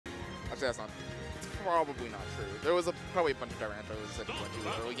Actually, that's not probably not true. There was probably a bunch of Dairantous that he went to the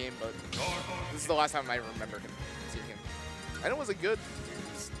early game, but this is the last time I remember seeing him. And it was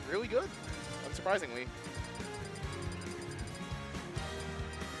really good, unsurprisingly.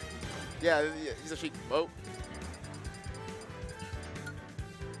 Yeah, he's a Sheik. Whoa.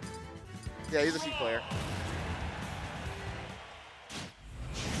 Yeah, he's a Sheik player.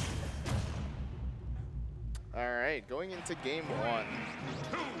 All right, going into game 1.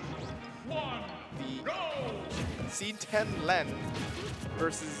 2, 1, the go! C10 Len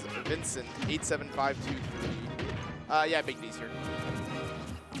versus Vincent87523. Yeah, big D's here.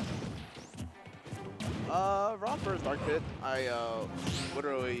 Rob versus Dark Pit. I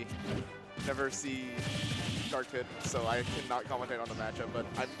literally never see Dark Pit, so I cannot commentate on the matchup, but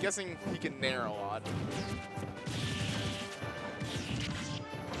I'm guessing he can nair a lot.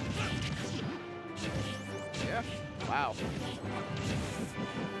 Yeah, wow.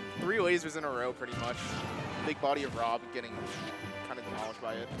 3 lasers in a row, pretty much. Big body of Rob getting kind of demolished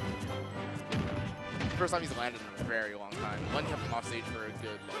by it. First time he's landed in a very long time. Len kept him off stage for a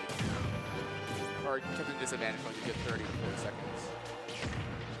good, or kept him disadvantaged for like a good 30 to 40 seconds.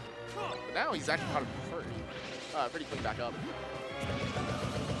 But now he's actually caught him pretty quick back up.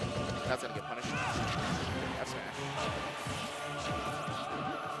 That's gonna get punished. F smash.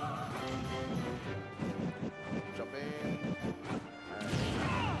 Jumping.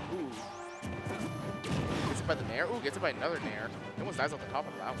 Ooh. Gets it by the nair. Ooh, gets it by another nair. He almost dies off the top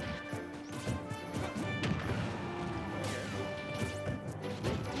of that one.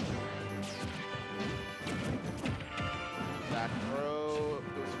 Back throw.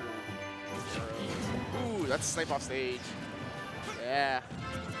 Goes for arrows. Ooh, that's a snipe off stage. Yeah.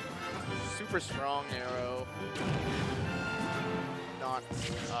 Super strong arrow. Not,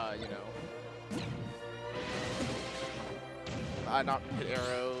 you know. Not hit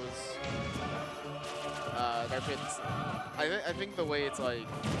arrows. Dark Pit's, I think the way it's like,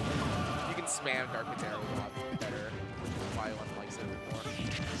 you can spam Dark Pit's arrow a lot better. Violent likes it more.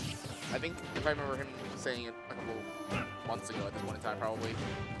 I think if I remember him saying it a couple months ago at this point in time, probably,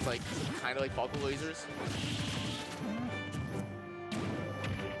 it's like kind of like Falco lasers.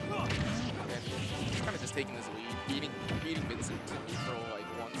 And he's kind of just taking this lead, beating Vincent to neutral like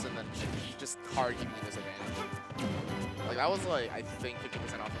once, and then just hard keeping him disadvantage. Like that was like, I think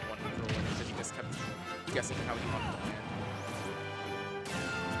 50% off of one neutral because he just kept guessing how he wanted to land.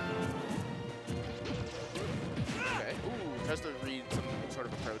 Okay, ooh, tries to read some sort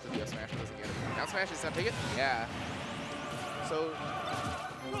of approach to the F smash, doesn't get it. Down smash, is that take it? Yeah. So,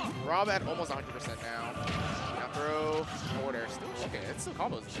 Rob at almost 100% now. Down throw, forward air, still okay, it's still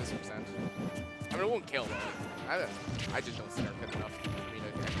combos at 60%. I mean, it won't kill though. I just don't see Dark Pit enough for me to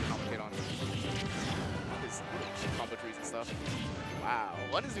actually commentate on his combo trees and stuff. Wow,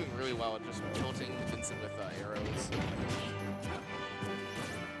 Len is doing really well at just tilting Vincent with arrows.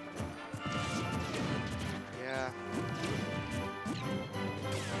 Yeah.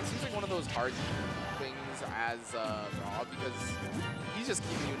 It seems like one of those hard things as Rob because he's just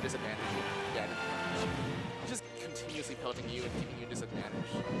keeping you in disadvantage. Yeah, he's just continuously pelting you and keeping you in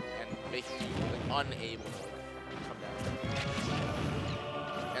disadvantage and making you like, unable to come down.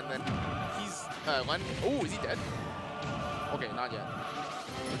 And then he's Len. Oh, is he dead? Okay, not yet.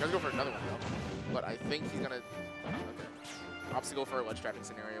 He's gonna go for another one though. But I think he's gonna. Okay. Opts to go for a ledge trapping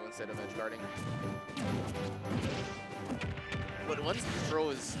scenario instead of edge guarding. But Len's throw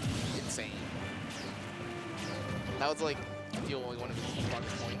is insane. That was like, I feel only one of his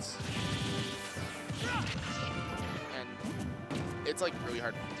strongest points. And it's like really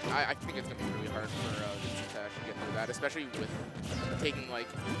hard. I think it's gonna be really hard for Vincent to actually get through that, especially with taking like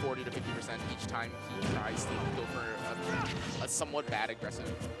 40 to 50% each time he tries to go for a somewhat bad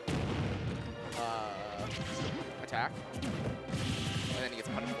aggressive attack, and then he gets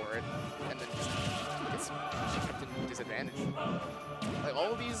punished for it, and then just gets kept in disadvantage. Like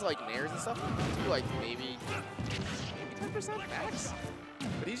all of these like nairs and stuff do like maybe 10% max.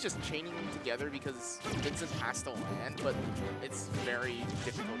 But he's just chaining them together because Vincent has to land, but it's very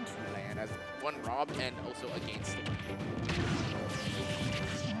difficult to land as one Rob and also against him.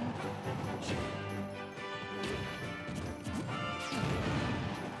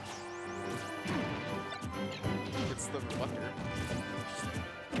 It's the reflector.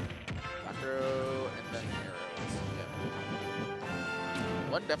 Back throw and then arrows. Yeah.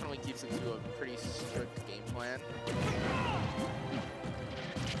 One definitely keeps it to a pretty strict game plan.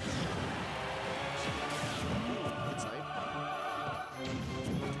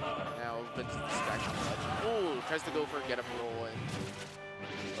 Oh, tries to go for a get up roll in,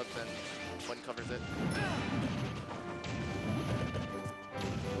 but then one covers it.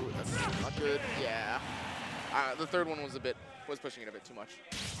 Ooh, that's not good. Yeah. The third one was pushing it a bit too much.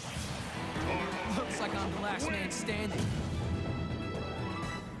 Looks like I'm the last man standing.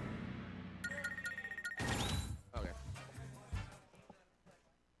 Okay.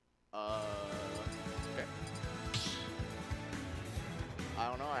 Okay. I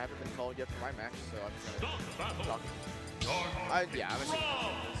don't know. I haven't been called yet for my match, so I'm just gonna talk. Yeah, I'm assuming.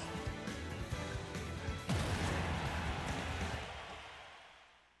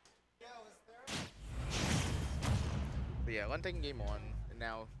 But yeah, Len taking game 1, and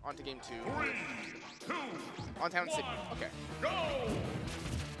now on to game 2. 3, 2, on Town City. Okay. go!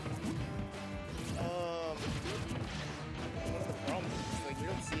 One of the problems is like we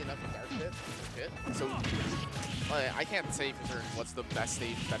don't see enough of Dark Pit. So I can't say for certain what's the best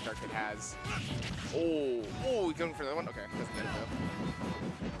stage that Dark Pit has. Oh, he's going for that one. Okay, doesn't get it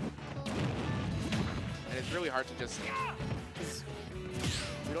though. And it's really hard to just.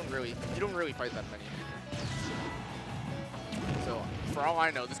 You don't really fight that many. So for all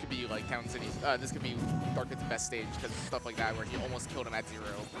I know, this could be like Town City's. This could be Dark Pit's best stage because stuff like that where he almost killed him at 0,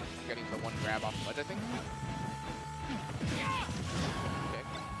 getting the one grab off the ledge, I think. Okay,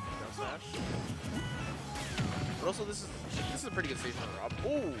 down smash. But also this is a pretty good stage for Rob.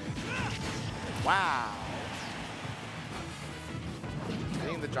 Ooh, wow. I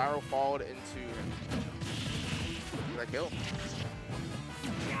think the gyro followed into that kill.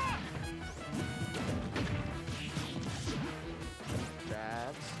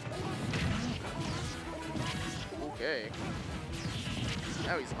 Okay.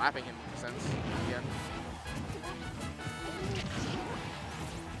 Now he's lapping him in a sense again.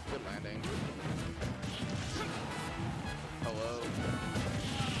 Good landing. Hello.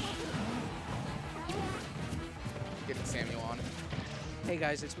 Getting Samuel on. Hey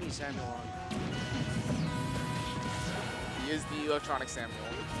guys, it's me, Samuel. He is the electronic Samuel.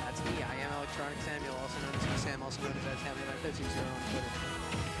 That's me. I am Electronic Samuel, also known as Sam, also known as Samuel950 on Twitter.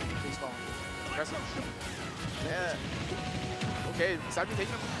 Please follow me. Impressive. Yeah. Okay, Sabi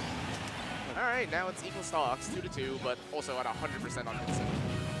taking him. All right, now it's equal stocks, 2-2, but also at 100% on Vincent.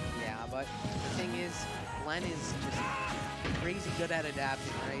 Yeah, but the thing is, Len is just crazy good at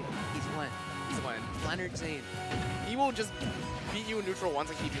adapting, right? He's Len. He's Len. Leonard Zane. He will just beat you in neutral once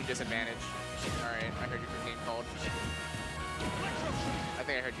and keep you in disadvantage. All right, I heard your name called. I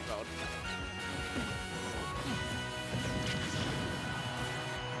think I heard you called.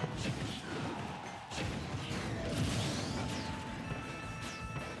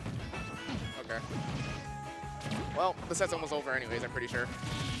 Okay. Well, the set's almost over anyways, I'm pretty sure.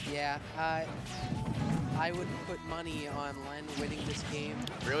 Yeah, I would put money on Len winning this game.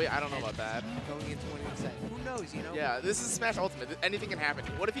 Really? I don't know about that. Going into winning the set. Who knows, you know? Yeah, this is Smash Ultimate. Anything can happen.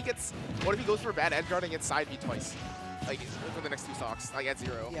 What if he goes for a bad edge guard and gets side B twice? Like, for the next 2 stocks, like at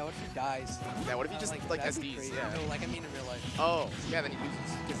 0. Yeah, what if he dies? Yeah, what if he just, like that'd be SDs? crazy. Yeah. No, like, I mean in real life. Oh, yeah, then he loses.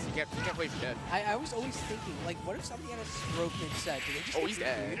 Because he can't play for dead. I was always thinking, like, what if somebody had a stroke mid-set? Do they just Oh, get he's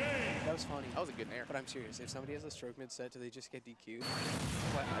DQ'd? dead. That was funny. That was a good nair. But I'm serious. If somebody has a stroke mid-set, do they just get DQ'd?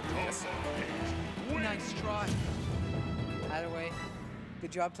 I guess so. Nice try. Either way,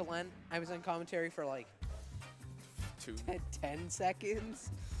 good job to Len. I was on commentary for, like, 10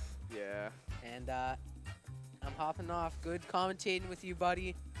 seconds. Yeah. And, I'm hopping off. Good commentating with you,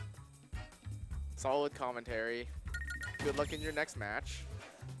 buddy. Solid commentary. Good luck in your next match.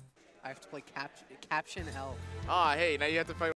 I have to play Caption L. Ah, hey, now you have to fight